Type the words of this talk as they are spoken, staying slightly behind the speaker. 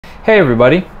Hey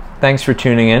everybody, thanks for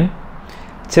tuning in.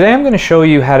 Today I'm going to show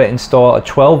you how to install a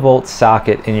 12-volt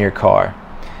socket in your car.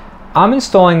 I'm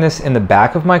installing this in the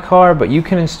back of my car, but you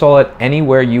can install it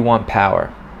anywhere you want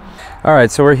power. Alright,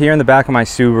 so we're here in the back of my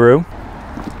Subaru.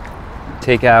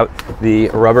 Take out the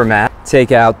rubber mat,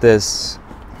 take out this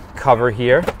cover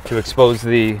here to expose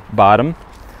the bottom.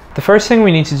 The first thing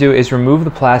we need to do is remove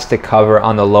the plastic cover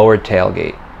on the lower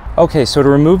tailgate. Okay, so to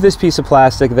remove this piece of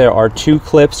plastic, there are two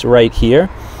clips right here,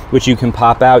 which you can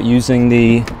pop out using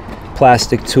the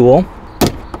plastic tool.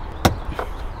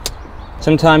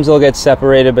 Sometimes they'll get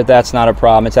separated, but that's not a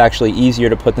problem. It's actually easier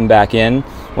to put them back in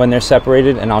when they're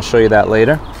separated, and I'll show you that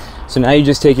later. So now you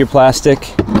just take your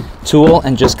plastic tool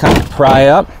and just kind of pry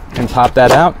up and pop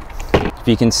that out. If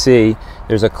you can see,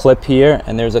 there's a clip here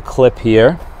and there's a clip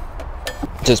here.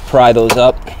 Just pry those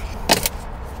up,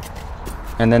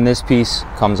 and then this piece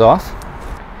comes off.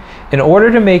 In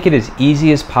order to make it as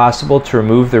easy as possible to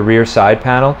remove the rear side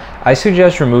panel, I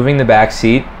suggest removing the back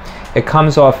seat. It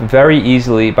comes off very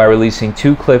easily by releasing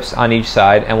two clips on each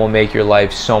side and will make your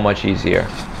life so much easier.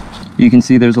 You can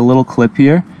see there's a little clip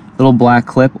here, little black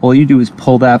clip. All you do is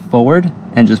pull that forward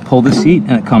and just pull the seat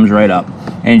and it comes right up.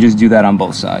 And you just do that on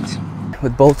both sides.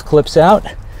 With both clips out,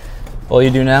 all you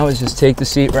do now is just take the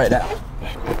seat right out.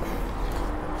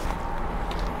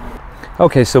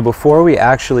 Okay, so before we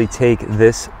actually take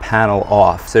this panel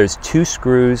off, there's two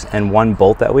screws and one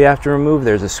bolt that we have to remove.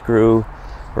 There's a screw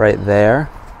right there.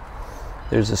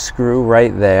 There's a screw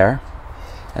right there.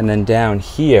 And then down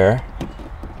here,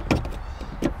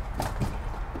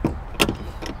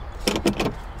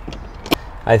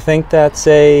 I think that's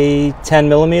a 10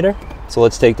 millimeter. So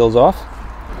let's take those off.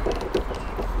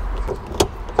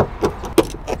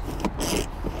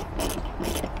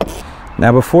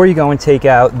 Now before you go and take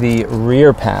out the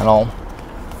rear panel,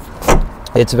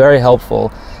 it's very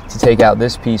helpful to take out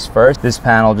this piece first. This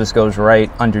panel just goes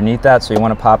right underneath that, so you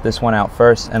want to pop this one out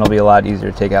first and it'll be a lot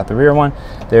easier to take out the rear one.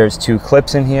 There's two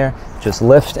clips in here. Just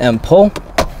lift and pull,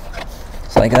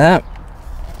 just like that.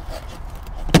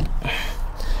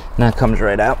 And that comes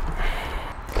right out.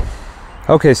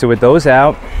 Okay, so with those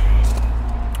out,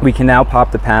 we can now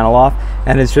pop the panel off,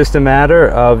 and it's just a matter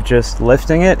of just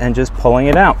lifting it and just pulling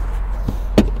it out.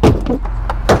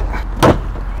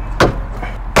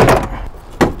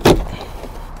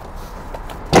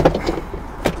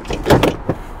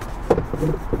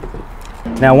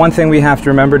 Now, one thing we have to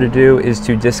remember to do is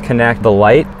to disconnect the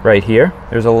light right here.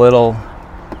 There's a little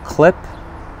clip,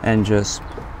 and just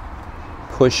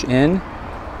push in,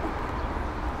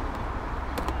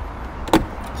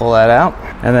 pull that out,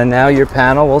 and then now your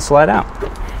panel will slide out.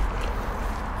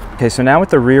 Okay, so now with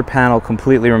the rear panel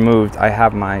completely removed, I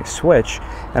have my switch,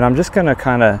 and I'm just gonna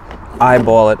kind of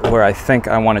eyeball it where I think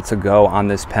I want it to go on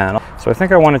this panel. So I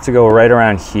think I want it to go right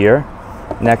around here,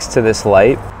 next to this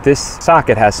light. This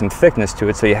socket has some thickness to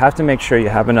it, so you have to make sure you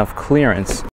have enough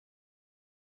clearance.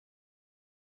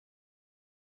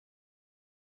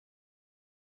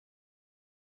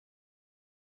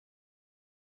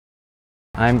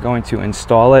 I'm going to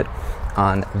install it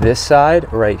on this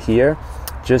side right here.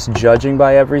 Just judging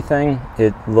by everything,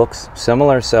 it looks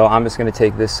similar, so I'm just going to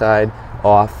take this side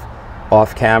off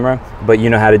camera, but you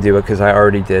know how to do it because I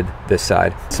already did this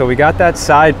side. So we got that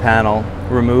side panel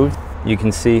removed. You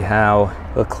can see how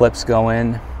the clips go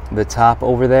in the top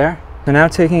over there. So now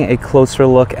taking a closer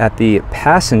look at the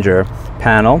passenger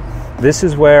panel, this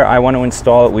is where I want to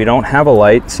install it. We don't have a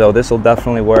light, so this will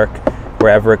definitely work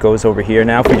wherever it goes over here.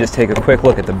 Now if we just take a quick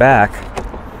look at the back,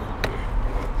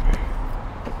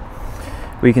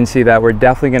 we can see that we're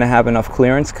definitely going to have enough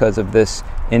clearance because of this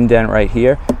indent right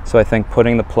here. So I think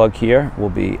putting the plug here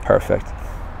will be perfect.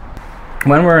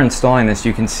 When we're installing this,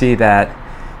 you can see that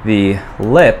the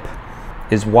lip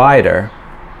is wider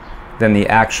than the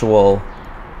actual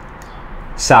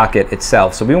socket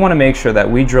itself. So we want to make sure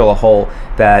that we drill a hole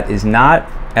that is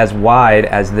not as wide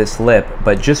as this lip,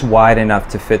 but just wide enough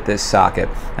to fit this socket.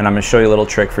 And I'm going to show you a little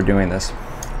trick for doing this.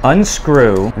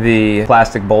 Unscrew the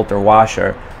plastic bolt or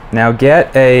washer. Now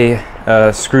get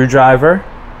a screwdriver,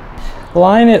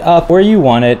 line it up where you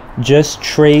want it, just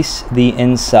trace the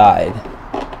inside.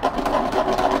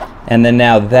 And then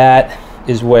now that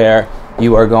is where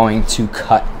you are going to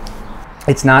cut.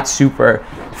 It's not super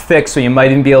thick, so you might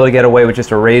even be able to get away with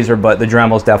just a razor, but the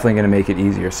Dremel is definitely going to make it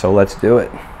easier, so let's do it.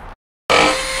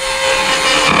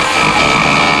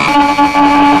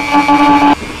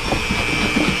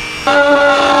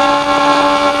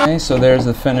 Okay, so there's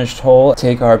the finished hole.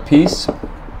 Take our piece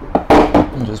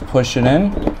and just push it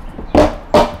in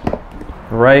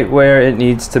right where it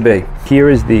needs to be. Here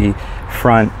is the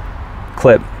front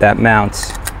clip that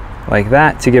mounts like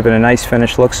that to give it a nice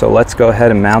finished look. So let's go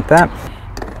ahead and mount that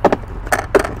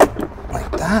like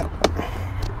that.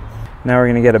 Now we're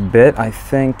going to get a bit. I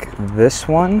think this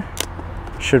one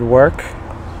should work.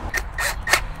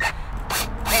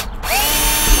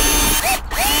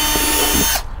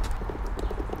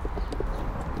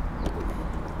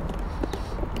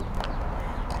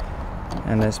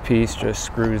 And this piece just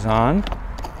screws on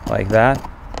like that.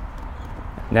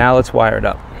 Now let's wire it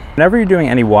up. Whenever you're doing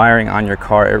any wiring on your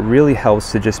car, it really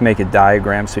helps to just make a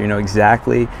diagram so you know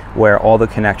exactly where all the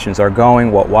connections are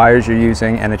going, what wires you're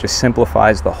using, and it just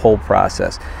simplifies the whole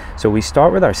process. So we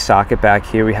start with our socket back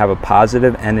here. We have a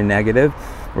positive and a negative.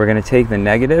 We're going to take the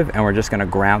negative and we're just going to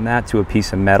ground that to a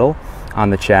piece of metal on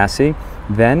the chassis.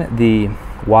 Then the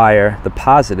wire, the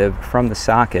positive from the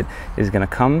socket, is going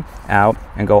to come out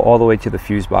and go all the way to the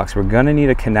fuse box. We're going to need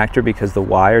a connector because the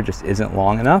wire just isn't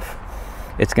long enough.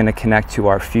 It's going to connect to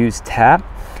our fuse tap,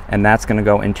 and that's going to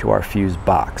go into our fuse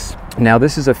box. Now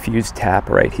this is a fuse tap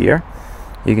right here.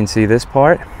 You can see this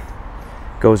part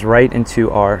goes right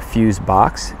into our fuse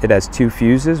box. It has two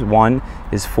fuses. One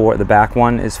is for the back,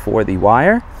 one is for the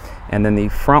wire, and then the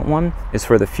front one is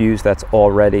for the fuse that's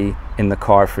already in the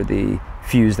car for the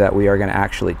fuse that we are going to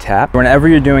actually tap. Whenever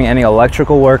you're doing any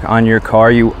electrical work on your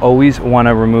car, you always want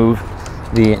to remove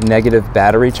the negative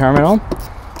battery terminal.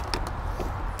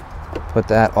 Put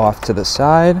that off to the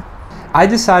side. I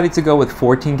decided to go with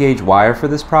 14 gauge wire for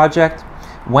this project.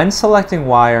 When selecting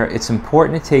wire, it's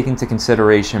important to take into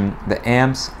consideration the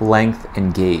amps, length,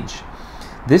 and gauge.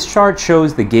 This chart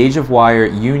shows the gauge of wire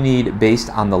you need based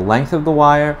on the length of the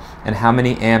wire and how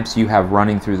many amps you have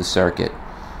running through the circuit.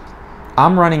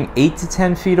 I'm running 8 to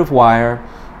 10 feet of wire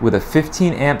with a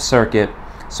 15 amp circuit,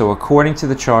 so according to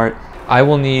the chart, I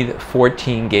will need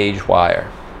 14 gauge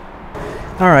wire.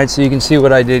 Alright, so you can see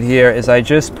what I did here is I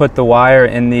just put the wire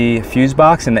in the fuse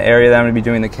box in the area that I'm going to be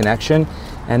doing the connection,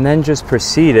 and then just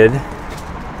proceeded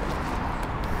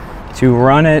to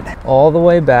run it all the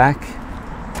way back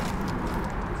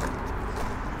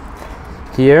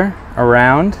here,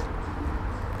 around,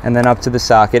 and then up to the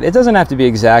socket. It doesn't have to be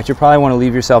exact. You probably want to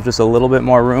leave yourself just a little bit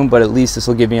more room, but at least this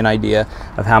will give you an idea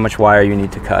of how much wire you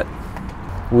need to cut.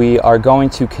 We are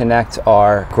going to connect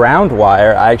our ground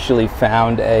wire. I actually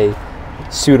found a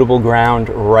suitable ground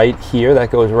right here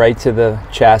that goes right to the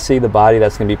chassis, the body.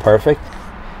 That's going to be perfect.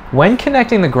 When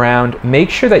connecting the ground, make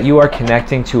sure that you are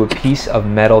connecting to a piece of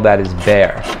metal that is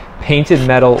bare. Painted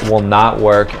metal will not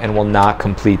work and will not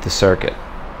complete the circuit.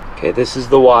 Okay, this is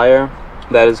the wire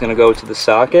that is going to go to the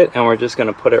socket, and we're just going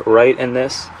to put it right in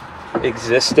this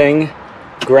existing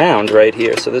ground right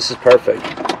here. So this is perfect.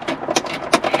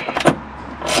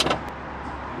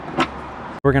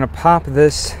 We're going to pop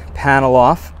this panel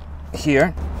off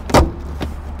here.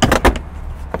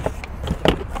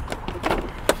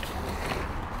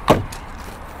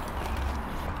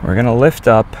 We're going to lift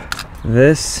up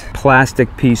this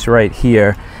plastic piece right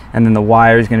here, and then the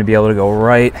wire is going to be able to go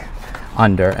right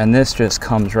under, and this just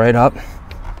comes right up.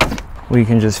 We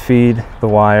can just feed the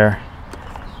wire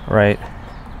right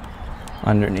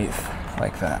underneath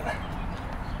like that.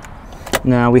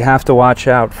 Now we have to watch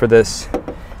out for this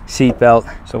seat belt,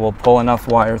 so we'll pull enough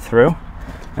wire through,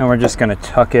 and we're just going to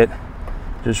tuck it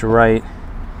just right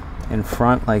in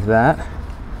front like that.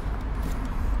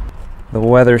 The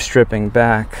weather stripping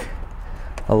back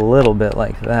a little bit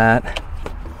like that,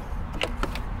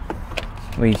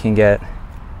 we can get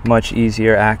much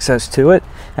easier access to it,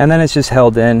 and then it's just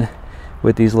held in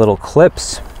with these little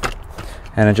clips,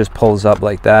 and it just pulls up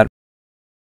like that.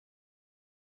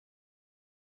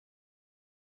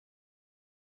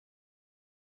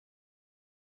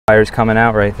 Wires coming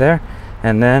out right there,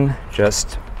 and then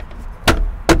just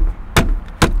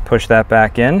push that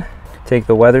back in, take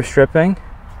the weather stripping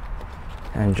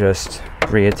and just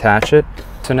reattach it.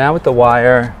 So now with the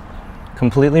wire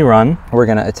completely run, we're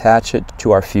going to attach it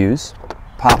to our fuse,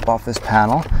 pop off this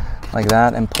panel like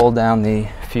that, and pull down the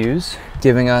fuse,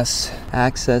 giving us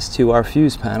access to our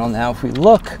fuse panel. Now if we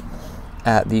look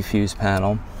at the fuse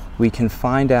panel, we can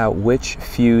find out which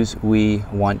fuse we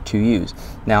want to use.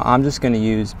 Now I'm just going to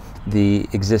use the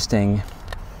existing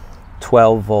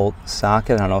 12 volt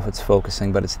socket. I don't know if it's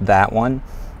focusing, but it's that one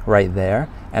right there,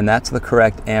 and that's the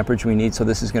correct amperage we need. So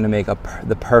this is going to make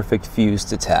the perfect fuse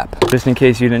to tap. Just in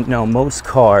case you didn't know, most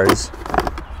cars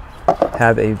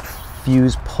have a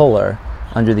fuse puller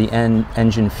under the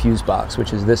engine fuse box,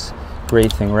 which is this gray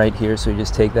thing right here. So you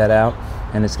just take that out,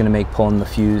 and it's going to make pulling the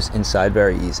fuse inside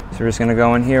very easy. So we're just going to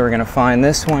go in here. We're going to find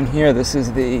this one here. This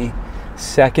is the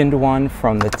second one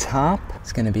from the top.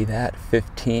 It's going to be that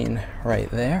 15 right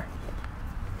there.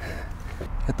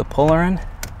 Get the puller in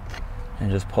and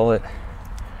just pull it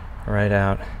right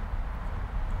out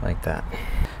like that.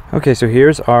 Okay, so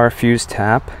here's our fuse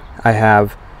tap. I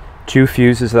have 2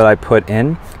 fuses that I put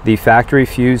in. The factory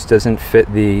fuse doesn't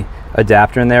fit the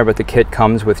adapter in there, but the kit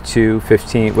comes with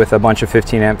with a bunch of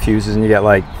 15 amp fuses, and you get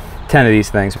like 10 of these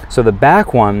things. So the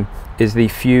back one is the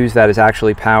fuse that is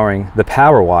actually powering the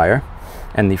power wire,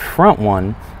 and the front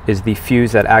one is the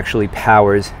fuse that actually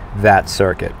powers that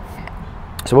circuit.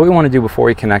 So what we want to do before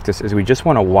we connect this is we just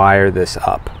want to wire this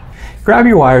up. Grab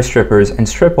your wire strippers and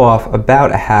strip off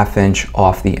about a 1/2 inch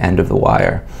off the end of the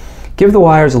wire. Give the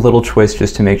wires a little twist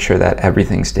just to make sure that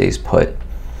everything stays put.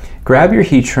 Grab your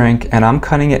heat shrink, and I'm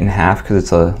cutting it in half because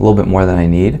it's a little bit more than I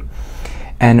need.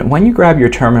 And when you grab your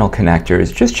terminal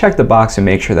connectors, just check the box and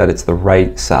make sure that it's the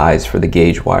right size for the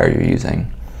gauge wire you're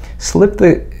using. Slip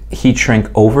the heat shrink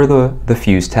over the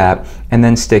fuse tap and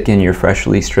then stick in your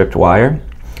freshly stripped wire.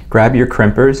 Grab your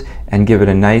crimpers and give it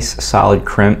a nice solid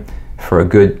crimp for a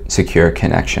good secure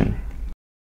connection.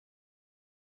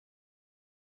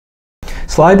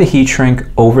 Slide the heat shrink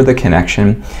over the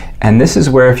connection, and this is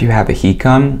where if you have a heat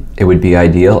gun, it would be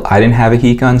ideal. I didn't have a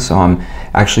heat gun, so I'm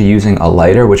actually using a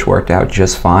lighter, which worked out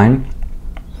just fine.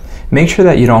 Make sure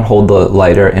that you don't hold the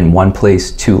lighter in one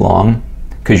place too long,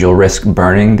 because you'll risk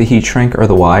burning the heat shrink or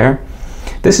the wire.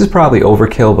 This is probably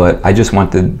overkill, but I just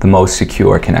wanted the most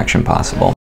secure connection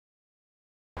possible.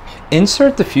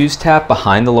 Insert the fuse tap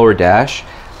behind the lower dash.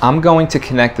 I'm going to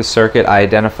connect the circuit I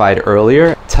identified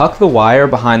earlier. Tuck the wire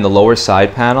behind the lower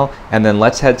side panel, and then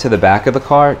let's head to the back of the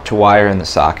car to wire in the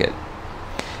socket.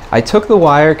 I took the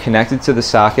wire connected to the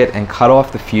socket and cut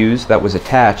off the fuse that was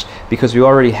attached because we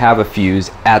already have a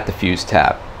fuse at the fuse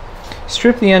tap.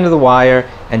 Strip the end of the wire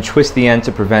and twist the end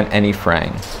to prevent any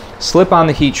fraying. Slip on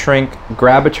the heat shrink,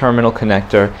 grab a terminal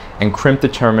connector, and crimp the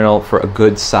terminal for a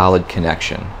good solid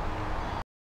connection.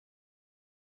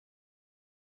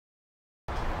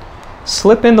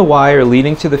 Slip in the wire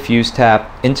leading to the fuse tap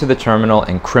into the terminal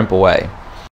and crimp away.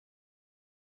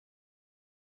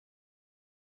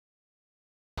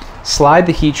 Slide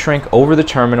the heat shrink over the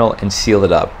terminal and seal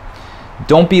it up.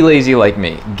 Don't be lazy like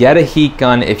me. Get a heat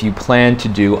gun if you plan to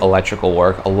do electrical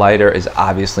work. A lighter is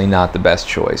obviously not the best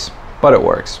choice, but it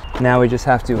works. Now we just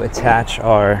have to attach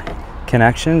our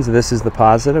connections. This is the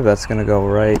positive, that's going to go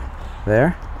right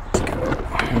there.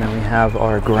 And then we have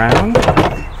our ground.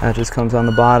 That just comes on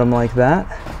the bottom like that.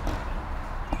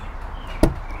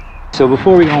 So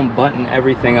before we go and button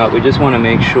everything up, we just want to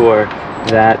make sure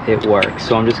that it works.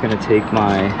 So I'm just going to take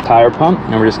my tire pump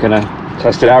and we're just going to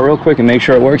test it out real quick and make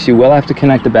sure it works. You will have to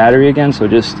connect the battery again, so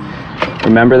just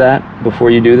remember that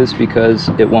before you do this because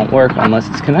it won't work unless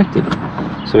it's connected.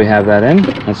 So we have that in.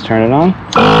 Let's turn it on.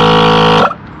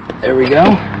 There we go.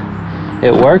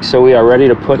 It works, so we are ready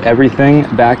to put everything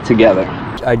back together.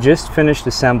 I just finished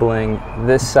assembling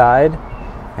this side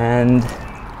and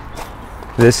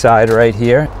this side right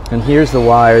here, and here's the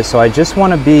wires. So I just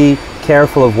want to be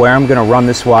careful of where I'm going to run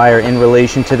this wire in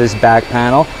relation to this back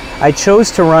panel. I chose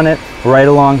to run it right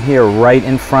along here, right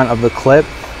in front of the clip.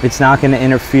 It's not going to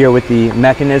interfere with the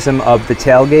mechanism of the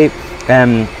tailgate,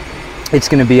 and it's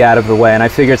going to be out of the way, and I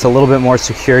figure it's a little bit more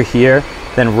secure here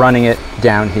than running it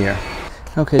down here.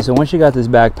 Okay, so once you got this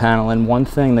back panel, and one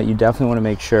thing that you definitely want to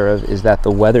make sure of is that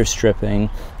the weather stripping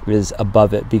is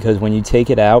above it, because when you take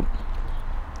it out,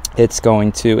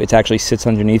 it actually sits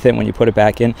underneath it, and when you put it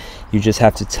back in, you just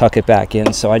have to tuck it back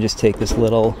in. So I just take this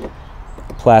little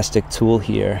plastic tool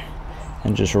here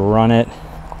and just run it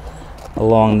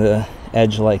along the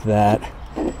edge like that,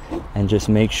 and just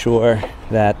make sure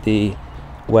that the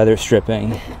weather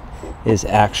stripping is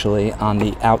actually on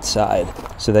the outside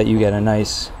so that you get a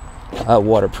nice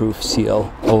waterproof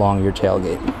seal along your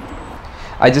tailgate.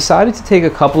 I decided to take a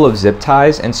couple of zip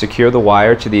ties and secure the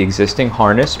wire to the existing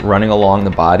harness running along the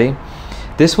body.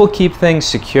 This will keep things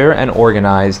secure and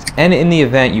organized, and in the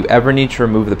event you ever need to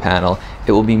remove the panel,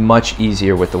 it will be much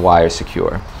easier with the wire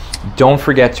secure. Don't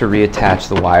forget to reattach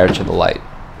the wire to the light.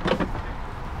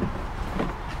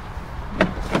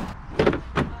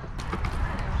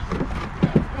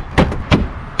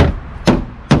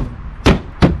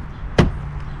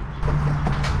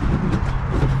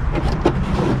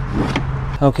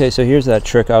 Okay, so here's that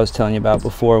trick I was telling you about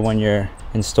before when you're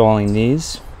installing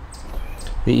these.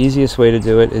 The easiest way to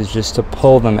do it is just to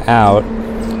pull them out,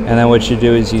 and then what you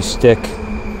do is you stick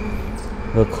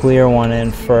the clear one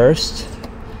in first,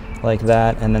 like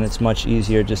that, and then it's much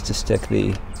easier just to stick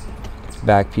the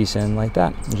back piece in like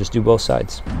that. And just do both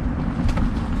sides.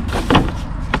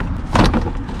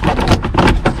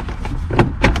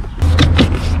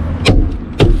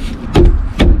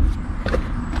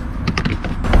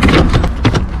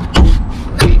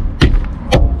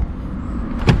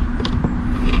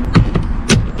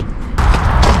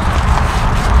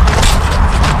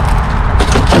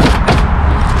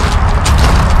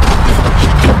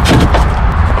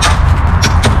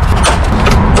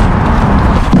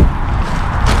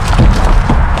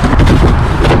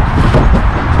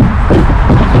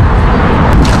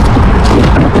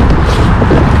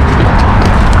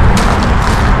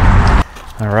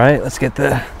 All right, let's get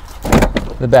the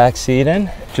back seat in.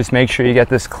 Just make sure you get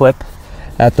this clip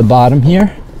at the bottom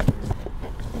here.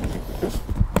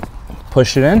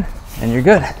 Push it in and you're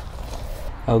good.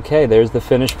 Okay, there's the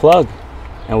finished plug.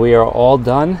 And we are all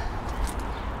done.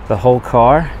 The whole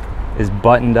car is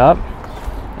buttoned up.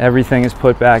 Everything is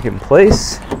put back in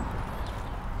place.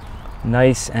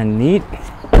 Nice and neat.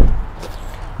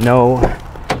 No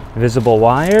visible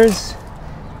wires.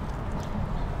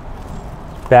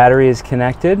 Battery is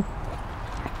connected.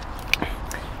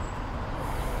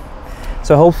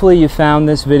 So hopefully you found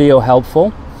this video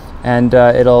helpful, and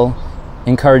it'll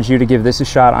encourage you to give this a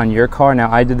shot on your car.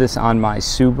 Now, I did this on my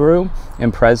Subaru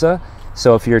Impreza,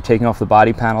 so if you're taking off the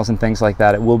body panels and things like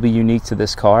that, it will be unique to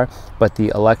this car, but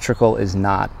the electrical is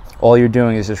not. All you're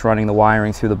doing is just running the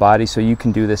wiring through the body, so you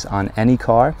can do this on any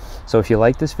car. So if you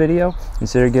like this video,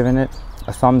 consider giving it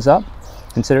a thumbs up,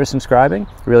 consider subscribing.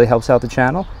 It really helps out the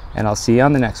channel, and I'll see you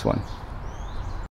on the next one.